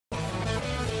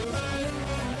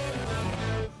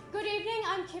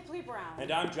Kipley Brown.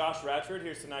 And I'm Josh Ratchford.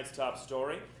 Here's tonight's top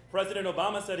story. President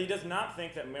Obama said he does not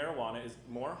think that marijuana is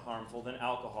more harmful than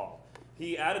alcohol.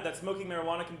 He added that smoking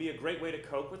marijuana can be a great way to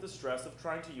cope with the stress of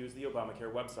trying to use the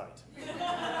Obamacare website.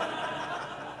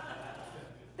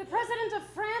 The President of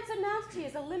France announced he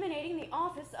is eliminating the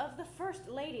office of the First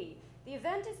Lady. The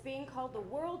event is being called the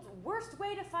world's worst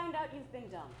way to find out you've been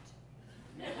dumped.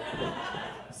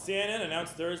 CNN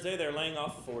announced Thursday they're laying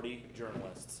off 40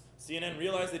 journalists. CNN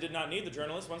realized they did not need the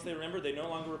journalists once they remembered they no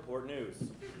longer report news.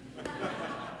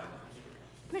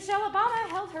 Michelle Obama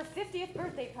held her 50th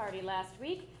birthday party last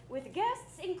week with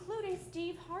guests including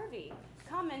Steve Harvey.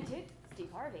 Commented Steve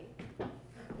Harvey.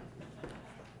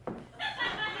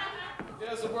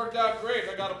 Yes, it worked out great.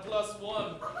 I got a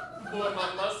 +1 for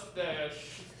my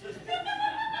mustache.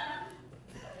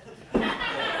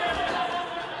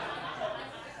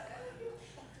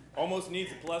 Almost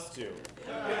needs a +2.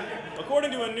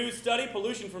 According to a new study,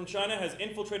 pollution from China has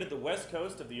infiltrated the west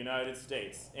coast of the United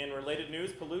States. In related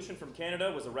news, pollution from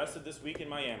Canada was arrested this week in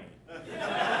Miami.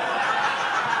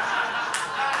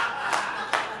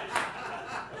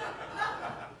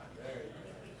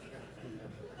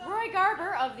 Roy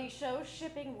Garber of the show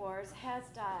Shipping Wars has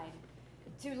died.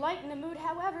 To lighten the mood,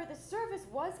 however, the service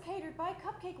was catered by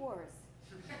Cupcake Wars.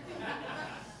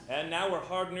 And now where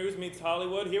hard news meets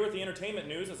Hollywood, here with the entertainment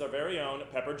news is our very own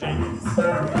Pepper Jenkins.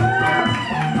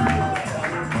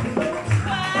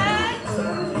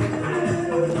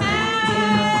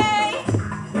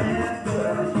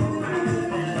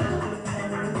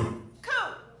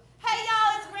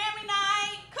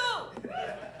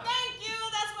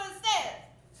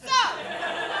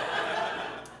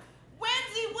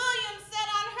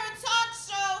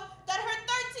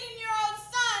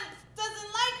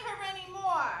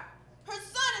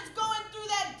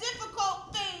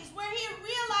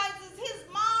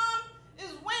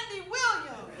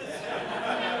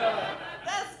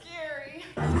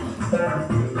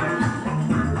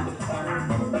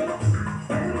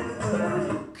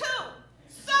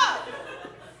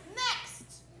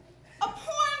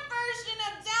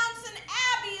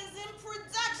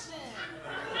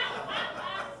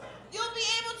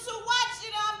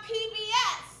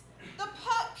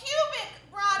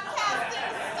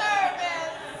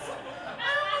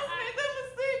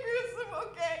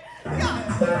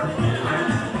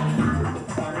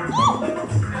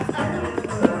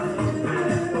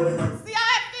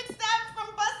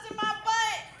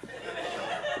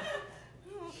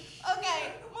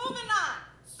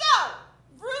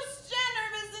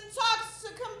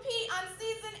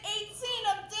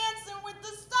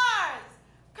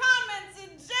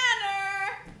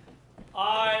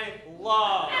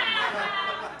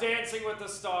 Dancing with the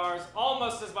Stars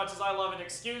almost as much as I love an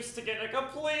excuse to get a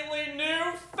completely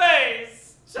new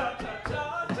face. Cha cha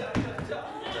cha cha cha cha.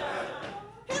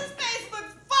 His face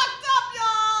looks fucked up,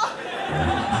 y'all.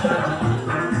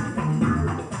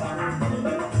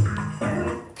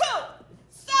 Cool.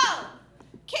 So,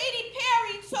 Katy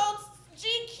Perry told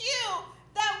GQ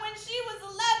that when she was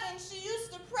 11, she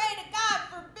used to pray to God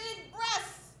for big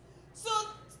breasts. So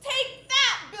take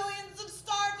that, billions of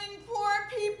starving poor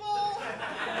people.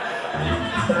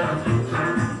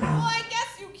 Well, I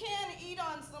guess you can eat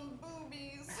on some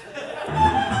boobies. And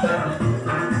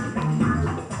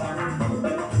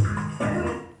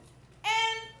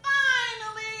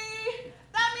finally,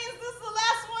 that means this is the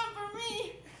last one for me.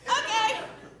 Okay,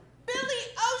 Billy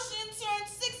Ocean turned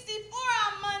 64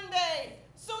 on Monday.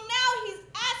 So now he's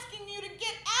asking you to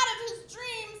get out of his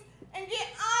dreams and get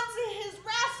onto his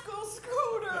rascal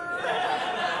scooter.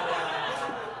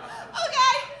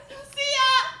 Okay, see ya.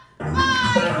 Bye.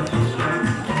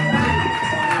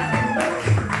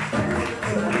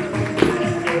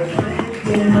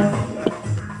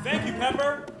 Thank you,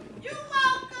 Pepper. You're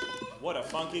welcome. What a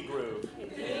funky groove.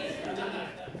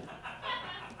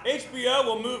 HBO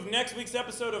will move next week's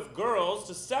episode of Girls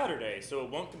to Saturday, so it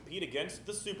won't compete against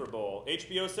the Super Bowl.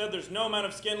 HBO said there's no amount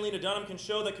of skin Lena Dunham can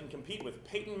show that can compete with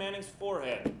Peyton Manning's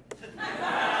forehead. It's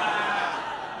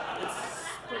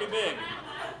pretty big.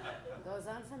 Goes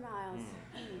on for miles.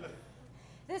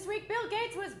 This week, Bill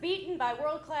Gates was beaten by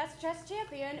world-class chess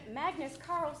champion Magnus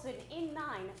Carlsen in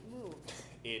 9 moves.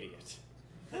 Idiot.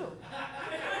 Who?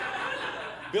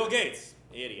 Bill Gates.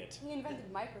 Idiot. He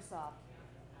invented Microsoft.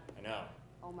 I know.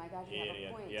 Oh my God, you have a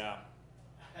Idiot. point. Yeah.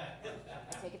 I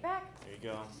take it back. There you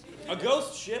go. A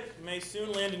ghost ship may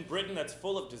soon land in Britain that's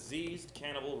full of diseased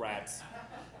cannibal rats.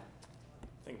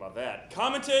 Think about that.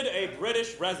 Commented a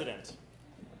British resident.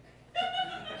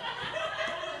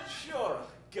 Sure,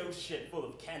 a ghost ship full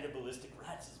of cannibalistic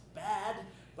rats is bad,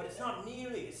 but it's not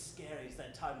nearly as scary as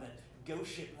that time that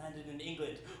ghost ship landed in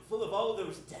England, full of all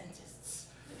those dentists.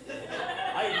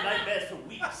 I had nightmares for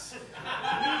weeks.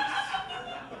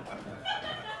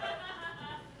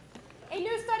 A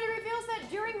new study reveals that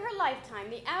during her lifetime,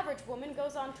 the average woman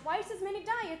goes on twice as many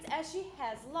diets as she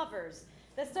has lovers.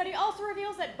 The study also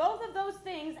reveals that both of those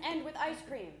things end with ice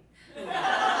cream.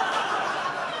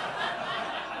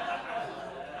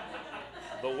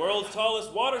 The world's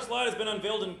tallest water slide has been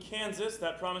unveiled in Kansas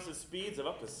that promises speeds of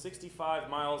up to 65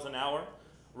 miles an hour.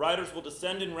 Riders will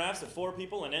descend in rafts of 4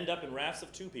 people and end up in rafts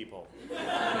of 2 people.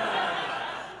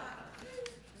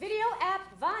 Video app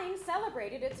Vine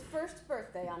celebrated its first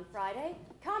birthday on Friday,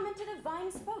 commented a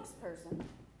Vine spokesperson.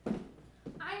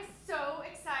 I'm so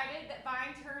excited that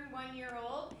Vine turned 1 year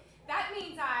old. That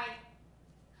means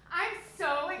I'm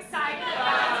so excited that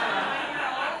Vine turned 1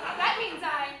 year old. That means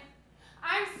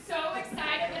I'm so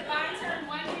excited that Vine turned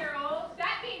 1 year old.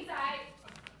 That means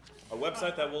A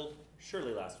website that will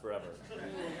surely last forever.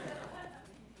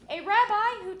 A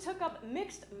rabbi who took up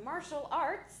mixed martial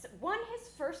arts won his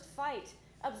first fight.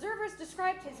 Observers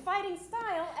described his fighting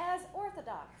style as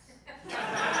orthodox.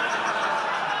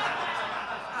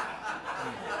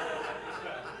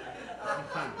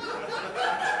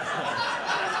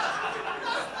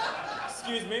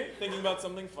 Excuse me, thinking about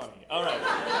something funny. All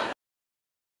right.